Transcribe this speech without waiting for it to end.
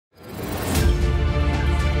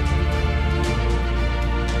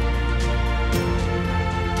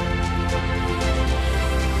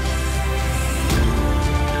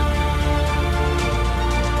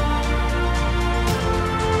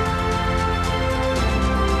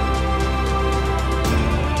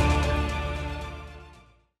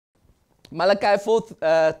Malachi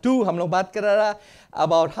 4:2 हम लोग बात कर रहा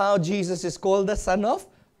about how Jesus is called the Son of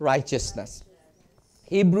Righteousness.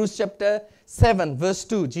 Hebrews chapter 7 verse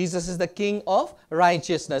 2, Jesus is the King of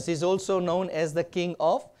Righteousness. He's also known as the King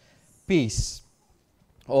of Peace,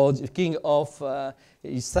 or King of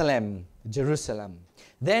Jerusalem.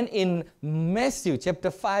 Then in Matthew chapter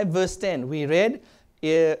 5 verse 10, we read,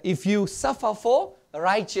 if you suffer for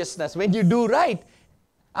righteousness, when you do right,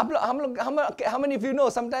 how many of you know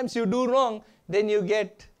sometimes you do wrong, then you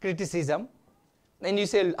get criticism, and you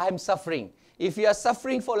say, I'm suffering. If you are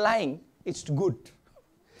suffering for lying, it's good.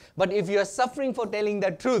 But if you are suffering for telling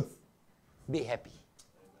the truth, be happy.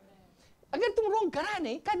 अगर तुम wrong करा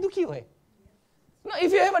नहीं, क्या दुखी होए? No,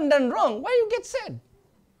 if you haven't done wrong, why you get sad?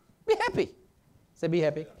 Be happy. Say be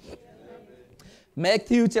happy.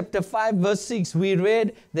 Matthew chapter 5 verse 6, we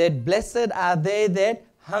read that blessed are they that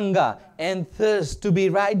hunger and thirst to be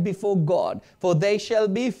right before God, for they shall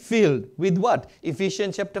be filled with what?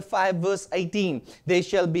 Ephesians chapter 5 verse 18, they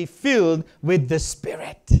shall be filled with the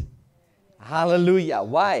Spirit. Hallelujah.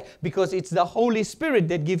 Why? Because it's the Holy Spirit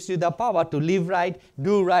that gives you the power to live right,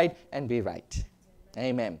 do right, and be right.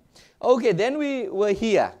 Amen. Okay, then we were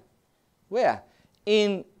here. Where?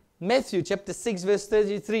 In Matthew chapter 6 verse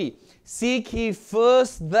 33. Seek ye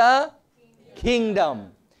first the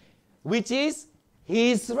kingdom, which is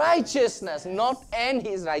His righteousness, not and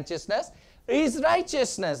His righteousness. His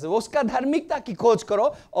righteousness, उसका धार्मिकता की खोज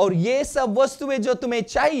करो और ये सब वस्तुएं जो तुम्हें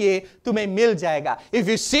चाहिए तुम्हें मिल जाएगा. If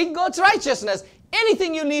you seek God's righteousness,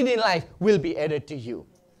 anything you need in life will be added to you.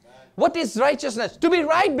 What is righteousness? To be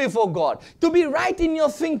right before God, to be right in your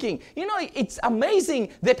thinking. You know, it's amazing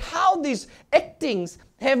that how these actings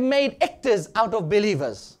have made actors out of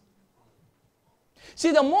believers.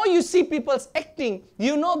 See, the more you see people's acting,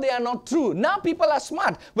 you know they are not true. Now people are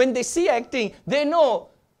smart. When they see acting, they know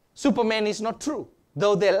Superman is not true.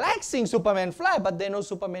 Though they like seeing Superman fly, but they know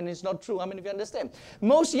Superman is not true. How many of you understand?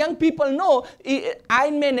 Most young people know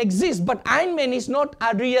Iron Man exists, but Iron Man is not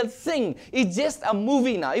a real thing. It's just a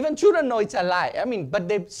movie now. Even children know it's a lie. But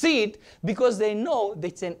they see it because they know that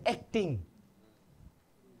it's an acting.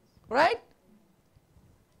 Right?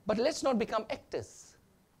 But let's not become actors.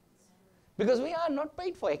 Because we are not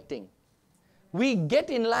paid for acting. We get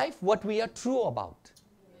in life what we are true about.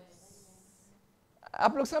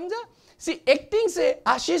 आप लोग समझा? See, acting से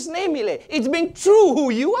आशीष नहीं मिले. It's being true who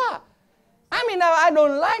you are. I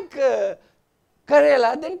don't like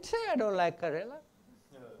Karela. Then say I don't like Karela.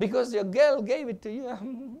 Because your girl gave it to you.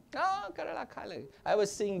 Karela khā le. I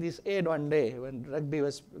was seeing this ad one day when rugby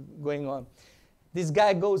was going on. This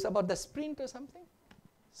guy goes about the sprint or something.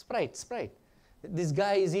 Sprite. This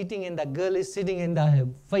guy is eating and the girl is sitting and the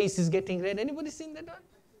face is getting red. Anybody seen that one?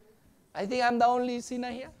 I think I'm the only sinner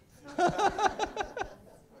here.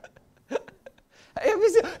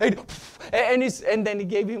 And then he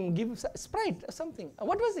gave him Sprite or something.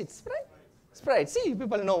 What was it? Sprite. See,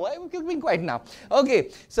 people know. Why we're being quiet now. Okay,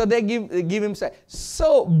 so they give him Sprite.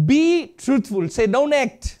 So be truthful. Say don't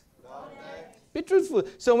act. Be truthful.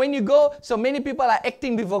 So when you go, so many people are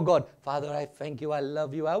acting before God. Father, I thank you. I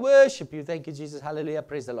love you. I worship you. Thank you, Jesus. Hallelujah.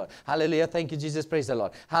 Praise the Lord. Hallelujah. Thank you, Jesus. Praise the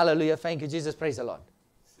Lord. Hallelujah. Thank you, Jesus. Praise the Lord.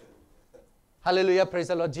 Hallelujah. Praise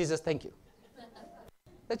the Lord. Jesus, thank you.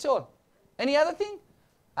 That's all. Any other thing?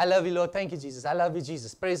 I love you, Lord. Thank you, Jesus. I love you,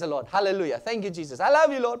 Jesus. Praise the Lord. Hallelujah. Thank you, Jesus. I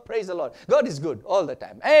love you, Lord. Praise the Lord. God is good all the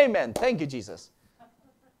time. Amen. Thank you, Jesus.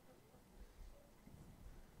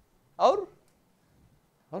 Or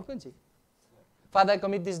कौन सी? Father, I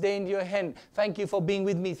commit this day into your hand. Thank you for being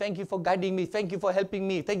with me. Thank you for guiding me. Thank you for helping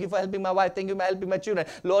me. Thank you for helping my wife. Thank you for helping my children.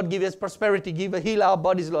 Lord, give us prosperity. Heal our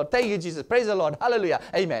bodies, Lord. Thank you, Jesus. Praise the Lord. Hallelujah.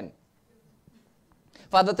 Amen.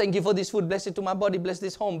 Father, thank you for this food. Bless it to my body. Bless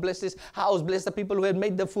this home. Bless this house. Bless the people who have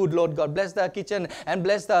made the food, Lord God. Bless the kitchen and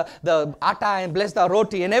bless the atta and bless the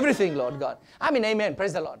roti and everything, Lord God. Amen.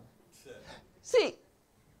 Praise the Lord. See,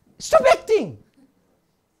 stop acting.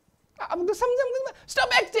 Stop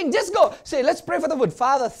acting. Just go. Say, let's pray for the food.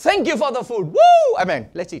 Father, thank you for the food. Woo! Amen.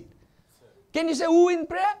 Let's eat. Can you say woo in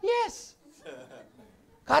prayer? Yes.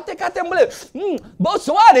 Kate boleh. Bahut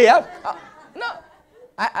swad hai yaar. No.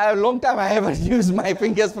 A long time I haven't used my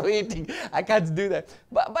fingers for eating. I can't do that.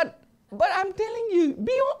 But I'm telling you,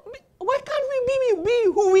 why can't we be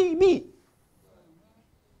who we be?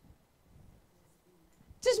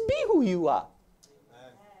 Just be who you are.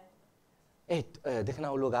 देखना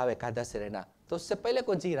वो लोग आवे कायदा से रहना तो उससे पहले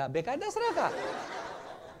कौन सी रहा बेकायदा से रहा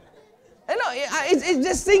you know it's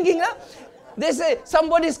just thinking ना they say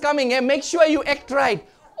somebody is coming and make sure you act right.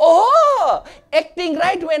 Oh, acting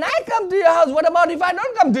right when I come to your house. What about if I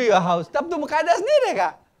don't come to your house? तब तुम कायदा से नहीं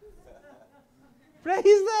रहेगा. Praise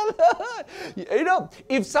the Lord. You know,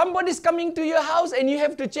 if somebody's coming to your house and you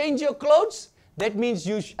have to change your clothes, that means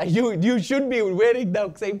you should be wearing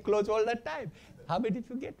the same clothes all the time. How many of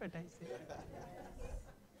you get what I say?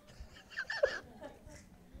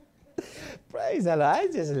 Praise the Lord. I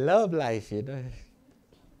just love life, you know.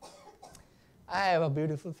 I have a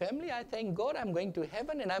beautiful family. I thank God I'm going to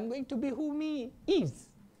heaven and I'm going to be who me is.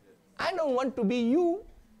 I don't want to be you.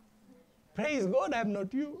 Praise God, I'm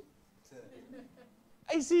not you.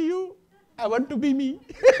 I see you. I want to be me.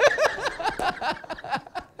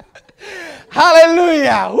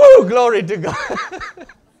 Hallelujah. Woo, glory to God.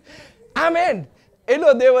 Amen. You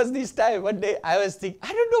know, there was this time, one day I was thinking,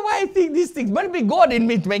 I don't know why I think these things, but be God in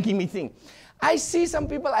me making me think. I see some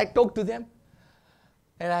people, I talk to them,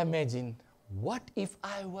 and I imagine, what if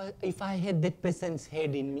I had that person's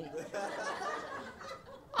head in me?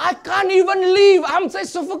 I can't even live. I'm so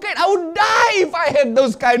suffocated. I would die if I had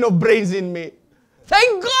those kind of brains in me.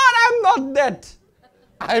 Thank God I'm not that.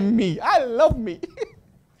 I'm me. I love me.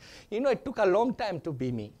 You know, it took a long time to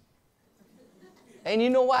be me. And you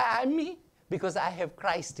know why I'm me? Because I have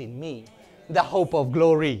Christ in me, the hope of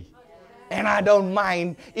glory. And I don't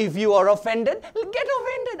mind if you are offended. Get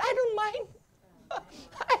offended. I don't mind.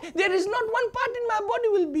 There is not one part in my body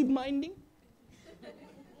will be minding.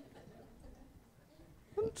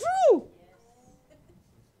 True.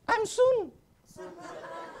 I'm soon.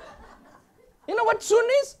 You know what soon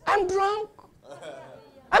is? I'm drunk.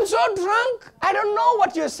 I'm so drunk. I don't know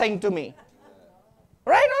what you're saying to me.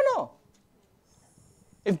 Right or no?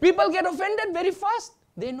 If people get offended very fast,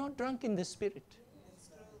 they're not drunk in the spirit.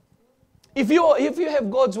 If you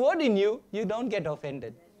have God's word in you, you don't get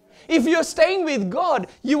offended. If you're staying with God,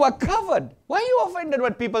 you are covered. Why are you offended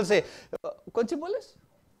when people say, "Konche bolis?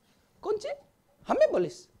 Konche? Hame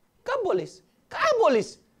bolis? Kab bolis? Kya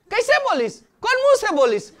bolis? Kaise bolis? Kon muh se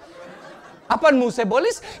bolis? Apan muh se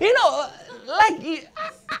bolis?" You know, like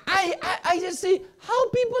I just see how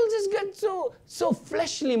people just get so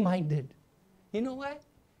fleshly minded. You know why?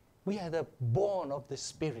 We are born of the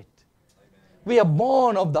Spirit. We are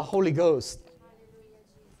born of the Holy Ghost.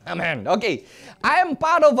 Amen. Okay. I am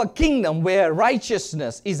part of a kingdom where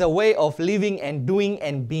righteousness is a way of living and doing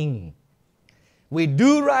and being. We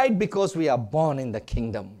do right because we are born in the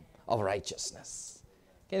kingdom of righteousness.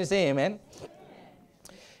 Can you say amen?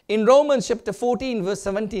 In Romans chapter 14 verse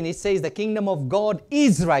 17 it says the kingdom of God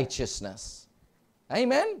is righteousness.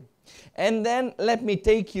 Amen. And then let me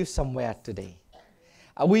take you somewhere today.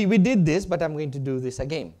 We did this, but I'm going to do this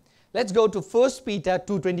again. Let's go to 1 Peter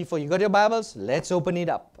 2:24. You got your Bibles? Let's open it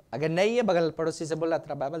up. अगर नहीं है बगल पड़ोसी से बोलना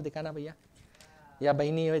तेरा Bible दिखाना भैया या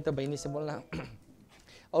बहनी हो तो बहनी से बोलना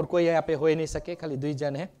और कोई यहाँ पे हो ही नहीं सके खाली 2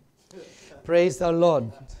 जन है. Praise the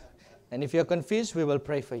Lord. And if you're confused, we will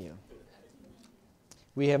pray for you.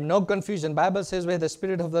 We have no confusion. Bible says where the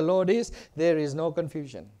Spirit of the Lord is, there is no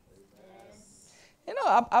confusion. You know,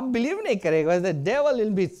 आप believe नहीं करेगा. The devil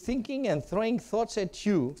will be thinking and throwing thoughts at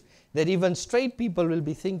you that even straight people will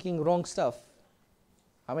be thinking wrong stuff.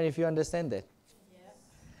 How many of you understand that? Yes.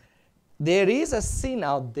 There is a sin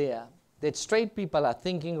out there that straight people are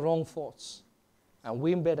thinking wrong thoughts. And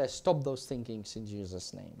we better stop those thinkings in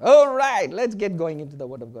Jesus' name. All right, let's get going into the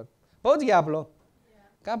Word of God. पहुँच गया आप लोग?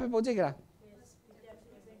 कहाँ पे पहुँचेगा?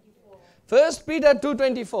 1 Peter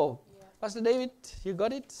 2:24. Pastor David, you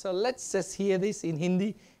got it? So let's just hear this in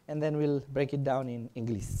Hindi and then we'll break it down in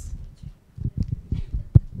English.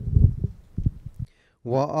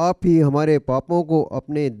 वह आप ही हमारे पापों को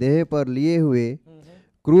अपने देह पर लिए हुए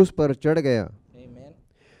क्रूस पर चढ़ गया,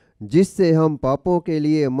 जिससे हम पापों के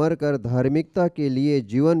लिए मरकर धार्मिकता के लिए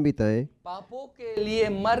जीवन बिताएं. पापों के लिए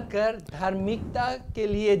मरकर धार्मिकता के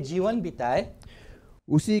लिए जीवन बिताए.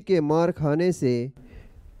 उसी के मार खाने से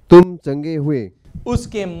तुम चंगे हुए.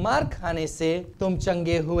 उसके मार खाने से तुम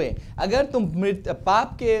चंगे हुए. अगर तुम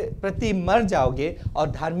पाप के प्रति मर जाओगे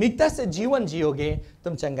और धार्मिकता से जीवन जियोगे,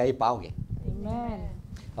 तुम चंगाई पाओगे. Amen.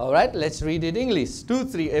 All right, let's read it in English. 2,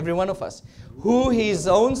 3, every one of us. Who his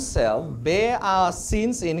own self bare our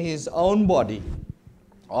sins in his own body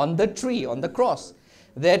on the tree, on the cross,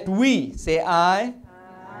 that we, say I,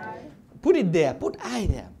 put it there, put I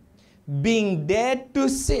there, being dead to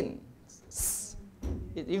sin.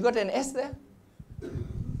 You got an S there?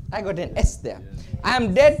 I got an S there. I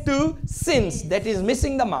am dead to sins, that is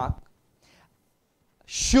missing the mark.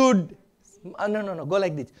 Should, no, go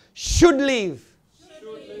like this. Should live.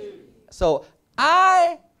 So,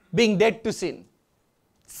 I being dead to sin.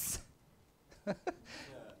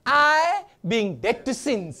 I being dead to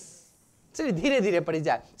sins. Say, धीरे धीरे पढ़ी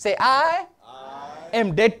जाए. Say, I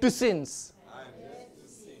am dead to sins.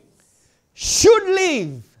 Should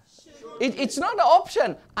live It's not an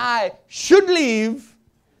option. I should live,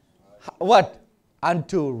 what?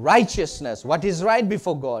 Unto righteousness. What is right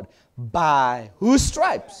before God? By whose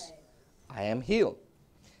stripes I am healed.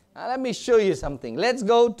 Now let me show you something. Let's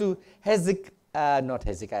go to not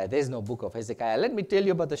Hezekiah. There's no book of Hezekiah. Let me tell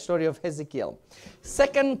you about the story of Hezekiel.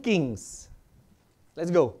 2 Kings.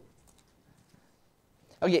 Let's go.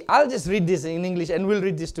 Okay, I'll just read this in English and we'll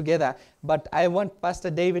read this together. But I want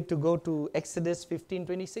Pastor David to go to Exodus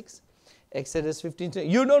 15:26. Exodus 15:26.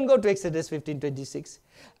 You don't go to Exodus 15:26.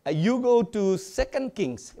 You go to 2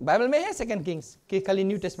 Kings. Bible में है 2 Kings. कि खाली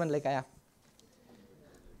New Testament लेकर आया.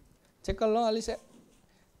 Check कर लो हाली से.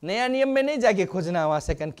 नया नियम में नहीं जाके खोजना वहाँ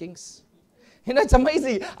 2 Kings. You know, it's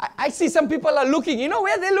amazing. I see some people are looking. You know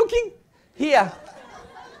where they're looking? Here.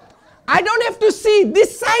 I don't have to see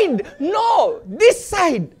this side. No, this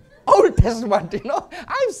side. Old Testament, you know.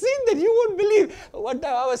 I've seen that. You won't believe. What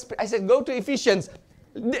I said, go to Ephesians.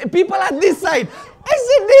 The people are this side. I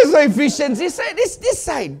said, there's no Ephesians. He said, it's this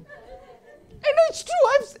side. I know it's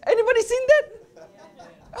true. Anybody seen that?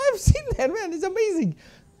 I've seen that, man. It's amazing.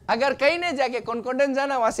 अगर कहीं नहीं जाके concordance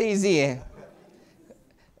जाना वहाँ से easy है.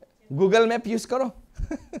 Google Map use करो.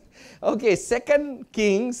 Okay, 2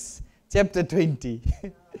 Kings chapter 20.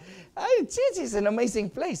 Church is an amazing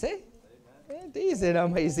place, eh? It is an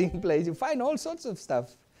amazing place. You find all sorts of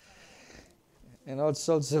stuff. And all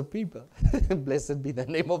sorts of people. Blessed be the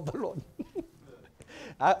name of the Lord.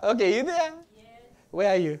 Okay, you there? Yes. Where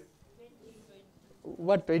are you? 20.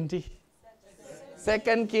 What 20?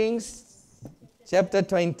 2 Kings chapter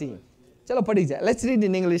 20. Chalo padhi jaye. Let's read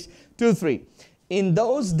in English. 2-3. In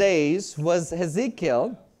those days was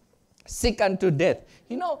Hezekiel sick unto death.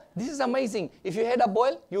 You know, this is amazing. If you had a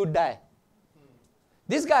boil, you would die.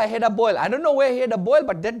 This guy had a boil. I don't know where he had a boil,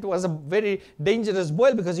 but that was a very dangerous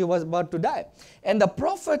boil because he was about to die. And the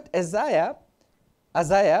prophet Isaiah,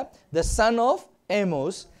 the son of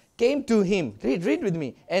Amos, came to him. Read with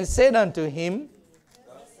me. And said unto him,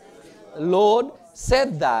 Lord,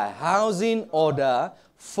 set thy house in order,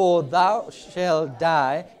 for thou shalt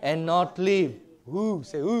die and not live. Who?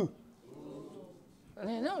 Say who?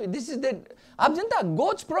 No, this is the... अब जनता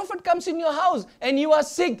God's prophet comes in your house and you are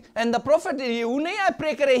sick and the prophet उन्हें I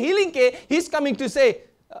pray करे healing के he's coming to say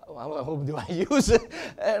whom do I use?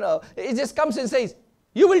 You know, he just comes and says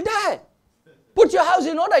you will die. Put your house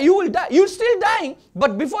in order. You will die. You're still dying,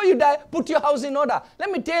 but before you die, put your house in order.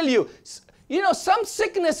 Let me tell you, you know, some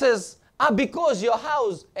sicknesses are because your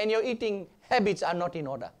house and your eating habits are not in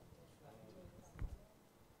order.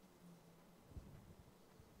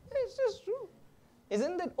 It's just true.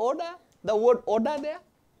 Isn't that order? The word order there?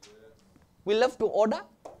 We love to order.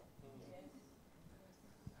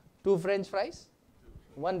 2 French fries,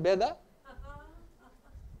 1 burger,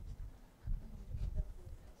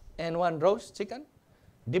 and 1 roast chicken,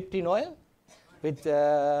 dipped in oil, with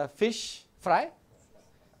fish fry,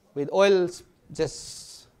 with oil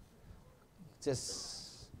just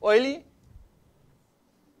oily.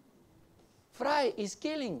 Fry is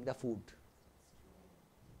killing the food.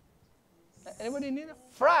 Anybody need it?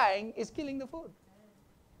 Frying is killing the food.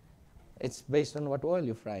 It's based on what oil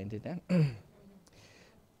you fry in it. Eh?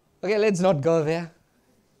 Okay, let's not go there.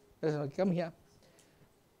 Come here.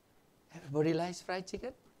 Everybody likes fried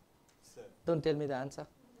chicken? Sir. Don't tell me the answer.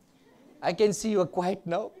 I can see you are quiet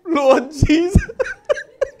now. Lord Jesus.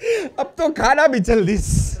 Ab to khana bhi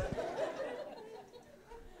this.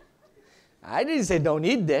 I didn't say don't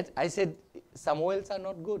eat that. I said some oils are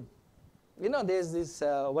not good. You know, there's this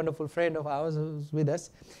wonderful friend of ours who's with us.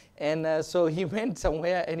 And so he went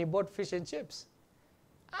somewhere and he bought fish and chips.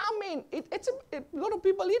 I mean, a lot of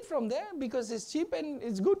people eat from there because it's cheap and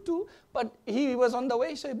it's good too. But he was on the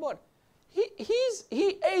way, so he bought.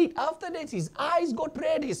 He ate. After that, his eyes got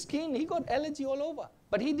red, his skin, he got allergy all over.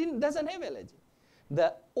 But he doesn't have allergy.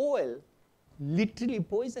 The oil literally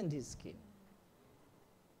poisoned his skin.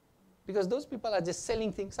 Because those people are just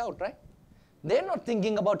selling things out, right? They're not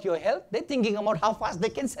thinking about your health. They're thinking about how fast they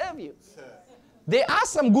can serve you. There are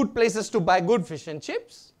some good places to buy good fish and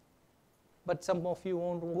chips. But some of you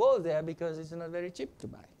won't go there because it's not very cheap to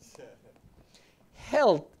buy.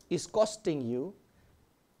 Health is costing you,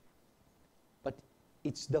 but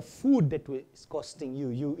it's the food that is costing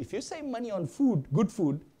you. If you save money on food, good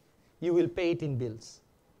food, you will pay it in bills.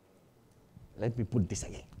 Let me put this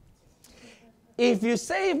again. If you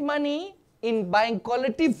save money in buying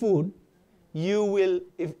quality food, you will,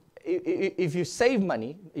 if you save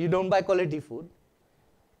money, you don't buy quality food,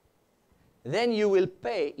 then you will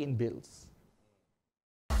pay in bills.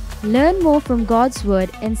 Learn more from God's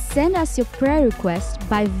Word and send us your prayer request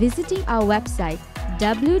by visiting our website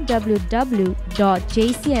www.jclm.org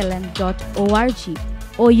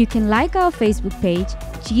Or you can like our Facebook page,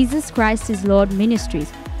 Jesus Christ is Lord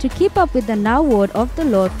Ministries, to keep up with the Now Word of the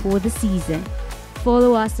Lord for the season.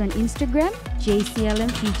 Follow us on Instagram,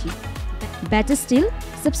 JCLM Fiji. Better still,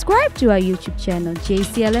 subscribe to our YouTube channel,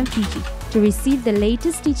 JCLM Fiji, to receive the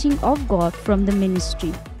latest teaching of God from the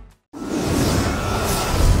ministry.